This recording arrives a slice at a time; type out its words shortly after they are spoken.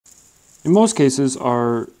In most cases,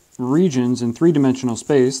 our regions in three-dimensional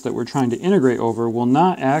space that we're trying to integrate over will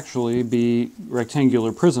not actually be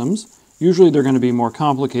rectangular prisms. Usually they're going to be more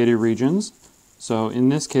complicated regions. So in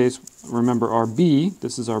this case, remember our B,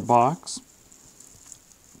 this is our box.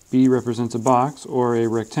 B represents a box or a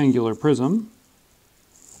rectangular prism.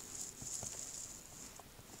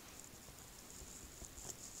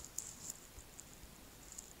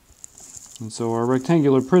 And so our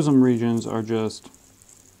rectangular prism regions are just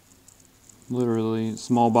literally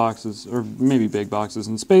small boxes, or maybe big boxes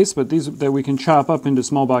in space, but these that we can chop up into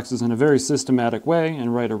small boxes in a very systematic way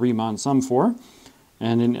and write a Riemann sum for,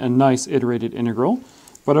 and in a nice iterated integral.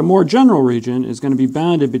 But a more general region is going to be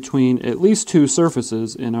bounded between at least two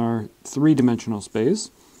surfaces in our three-dimensional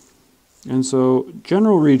space. And so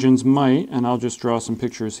general regions might, and I'll just draw some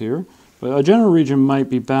pictures here, but a general region might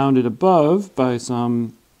be bounded above by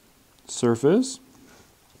some surface.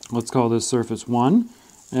 Let's call this surface 1.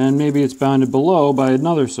 And maybe it's bounded below by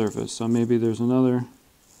another surface. So maybe there's another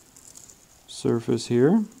surface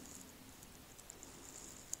here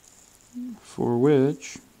for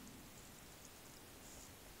which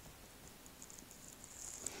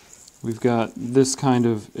we've got this kind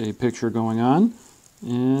of a picture going on.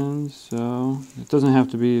 And so it doesn't have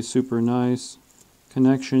to be a super nice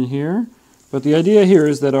connection here. But the idea here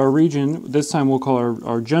is that our region, this time we'll call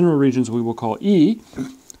our general regions, we will call E.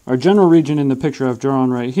 Our general region in the picture I've drawn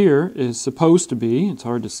right here is supposed to be, it's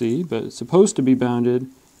hard to see, but it's supposed to be bounded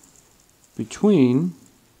between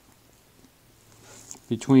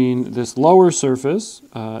this lower surface,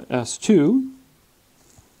 S2.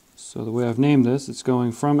 So the way I've named this, it's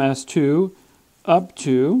going from S2 up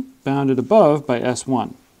to, bounded above by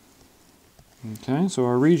S1. Okay, so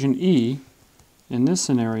our region E in this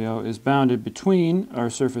scenario is bounded between our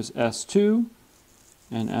surface S2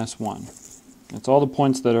 and S1. It's all the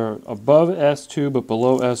points that are above S2 but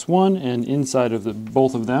below S1 and inside of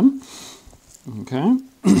both of them. Okay.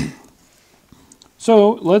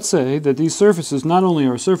 So let's say that these surfaces not only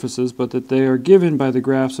are surfaces but that they are given by the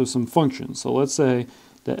graphs of some functions. So let's say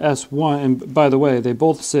that S1, and by the way, they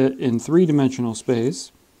both sit in three-dimensional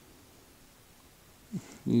space.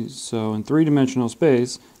 So in three-dimensional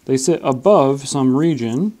space, they sit above some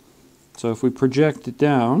region. So if we project it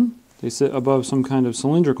down, they sit above some kind of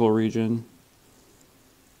cylindrical region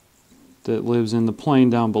that lives in the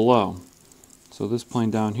plane down below. So this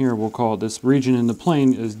plane down here, we'll call this region in the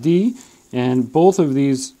plane is D, and both of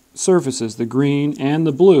these surfaces, the green and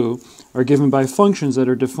the blue, are given by functions that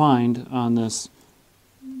are defined on this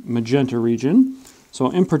magenta region.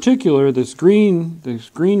 So in particular, this green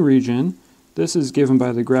region, this is given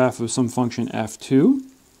by the graph of some function f2.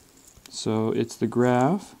 So it's the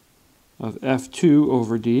graph of f2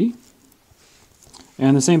 over D.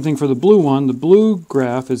 And the same thing for the blue one. The blue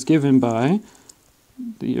graph is given by,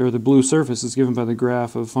 the blue surface is given by the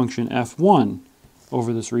graph of function f1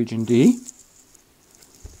 over this region D.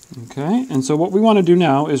 Okay, and so what we want to do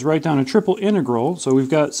now is write down a triple integral. So we've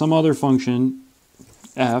got some other function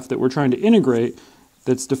f that we're trying to integrate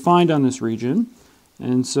that's defined on this region.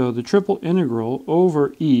 And so the triple integral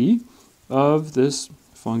over E of this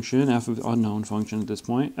function, f of unknown function at this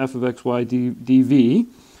point, f of xy dv,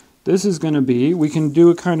 this is going to be, we can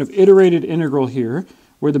do a kind of iterated integral here,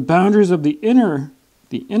 where the boundaries of the innermost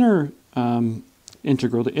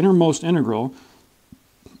integral,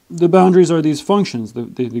 the boundaries are these functions,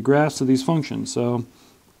 the graphs of these functions. So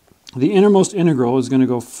the innermost integral is going to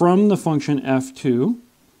go from the function f2.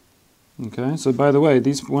 Okay, so by the way,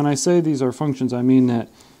 when I say these are functions, I mean that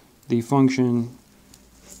the function,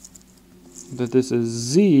 that this is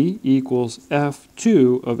z equals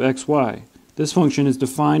f2 of xy. This function is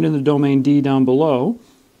defined in the domain D down below,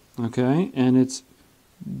 okay, and it's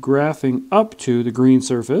graphing up to the green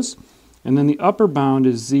surface, and then the upper bound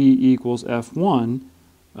is z equals f1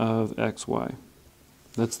 of xy.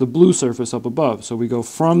 That's the blue surface up above. So we go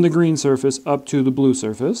from the green surface up to the blue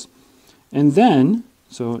surface, and then,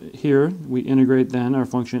 so here we integrate then our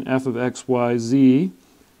function f of xy z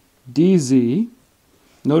dz.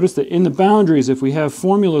 Notice that in the boundaries, if we have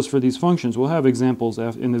formulas for these functions, we'll have examples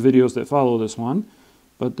in the videos that follow this one,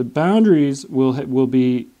 but the boundaries will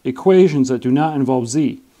be equations that do not involve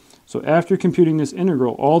z. So after computing this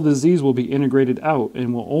integral, all the z's will be integrated out,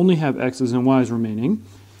 and we'll only have x's and y's remaining.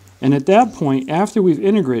 And at that point, after we've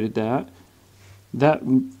integrated that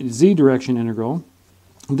z direction integral,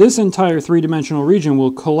 this entire three-dimensional region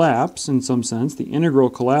will collapse in some sense. The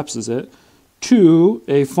integral collapses it to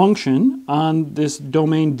a function on this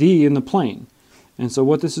domain D in the plane. And so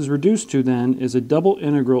what this is reduced to then is a double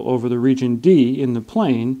integral over the region D in the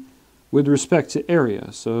plane with respect to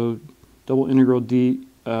area. So double integral D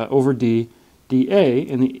over D dA,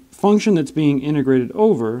 and the function that's being integrated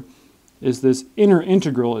over is this inner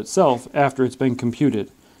integral itself after it's been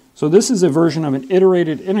computed. So this is a version of an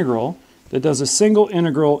iterated integral that does a single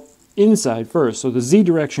integral inside first. So the z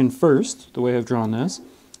direction first, the way I've drawn this,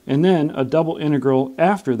 and then a double integral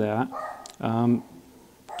after that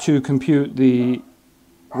to compute the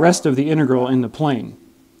rest of the integral in the plane.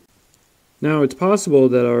 Now it's possible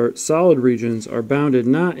that our solid regions are bounded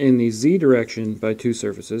not in the z direction by two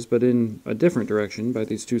surfaces, but in a different direction by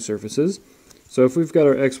these two surfaces. So if we've got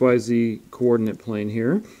our xyz coordinate plane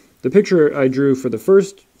here, the picture I drew for the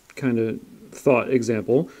first kind of thought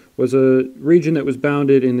example was a region that was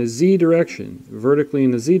bounded in the z direction, vertically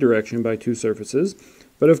in the z direction by two surfaces.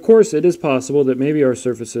 But of course it is possible that maybe our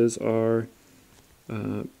surfaces are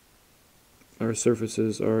in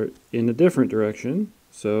a different direction.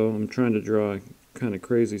 So I'm trying to draw a kind of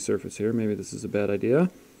crazy surface here. Maybe this is a bad idea.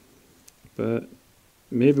 But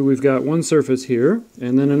maybe we've got one surface here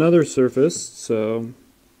and then another surface. So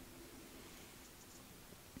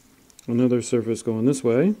another surface going this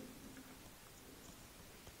way.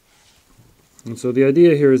 And so the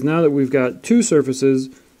idea here is now that we've got two surfaces,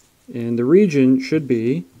 and the region should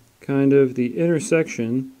be kind of the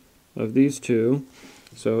intersection of these two,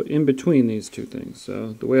 so in between these two things.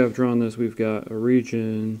 So the way I've drawn this, we've got a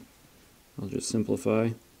region, I'll just simplify,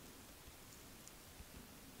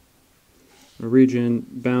 a region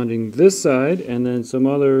bounding this side and then some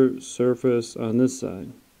other surface on this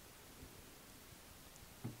side.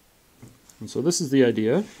 And so this is the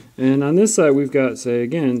idea. And on this side we've got, say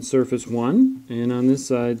again, surface 1, and on this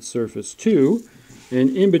side surface 2.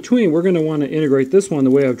 And in between we're going to want to integrate this one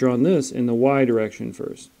the way I've drawn this in the y direction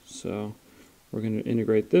first. So we're going to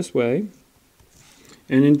integrate this way.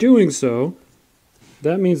 And in doing so,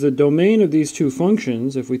 that means the domain of these two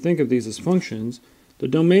functions, if we think of these as functions, the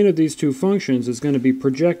domain of these two functions is going to be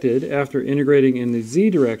projected after integrating in the z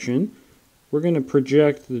direction. We're going to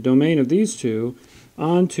project the domain of these two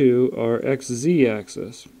onto our xz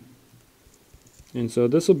axis. And so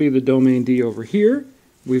this will be the domain D over here.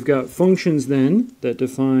 We've got functions then that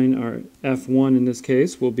define our f1 in this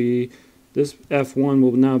case will be, this f1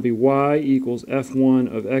 will now be y equals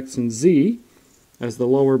f1 of x and z as the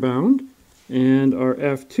lower bound, and our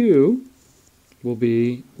f2 will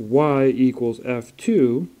be y equals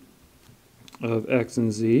f2 of x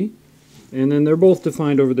and z, and then they're both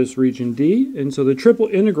defined over this region D, and so the triple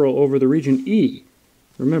integral over the region E.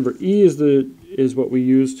 Remember, E is what we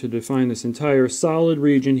use to define this entire solid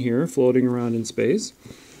region here floating around in space.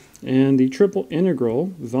 And the triple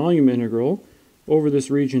integral, volume integral, over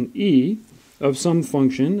this region E of some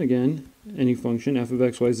function, again, any function, f of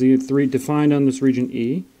x, y, z, 3 defined on this region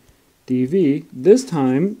E, dv. This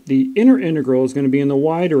time, the inner integral is going to be in the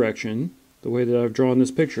y direction, the way that I've drawn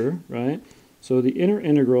this picture, right? So the inner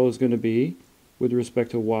integral is going to be with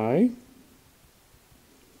respect to y,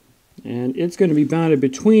 and it's going to be bounded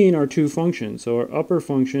between our two functions. So our upper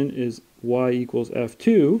function is y equals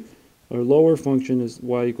f2, our lower function is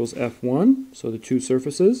y equals f1, so the two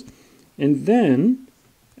surfaces. And then,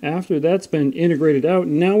 after that's been integrated out,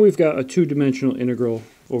 now we've got a two-dimensional integral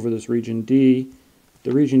over this region D.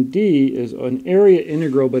 The region D is an area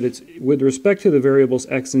integral, but it's with respect to the variables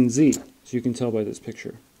x and z, so you can tell by this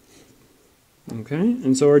picture. Okay,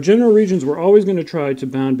 and so our general regions, we're always going to try to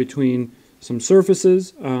bound between some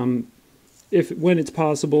surfaces. When it's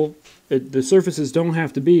possible, the surfaces don't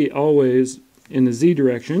have to be always in the z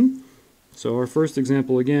direction. So our first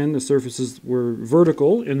example, again, the surfaces were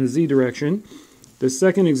vertical in the z direction. The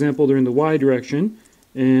second example, they're in the y direction,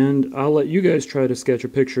 and I'll let you guys try to sketch a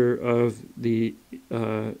picture of the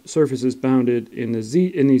surfaces bounded in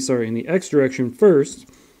the x direction first,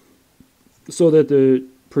 so that the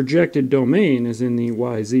projected domain is in the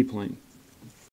yz plane.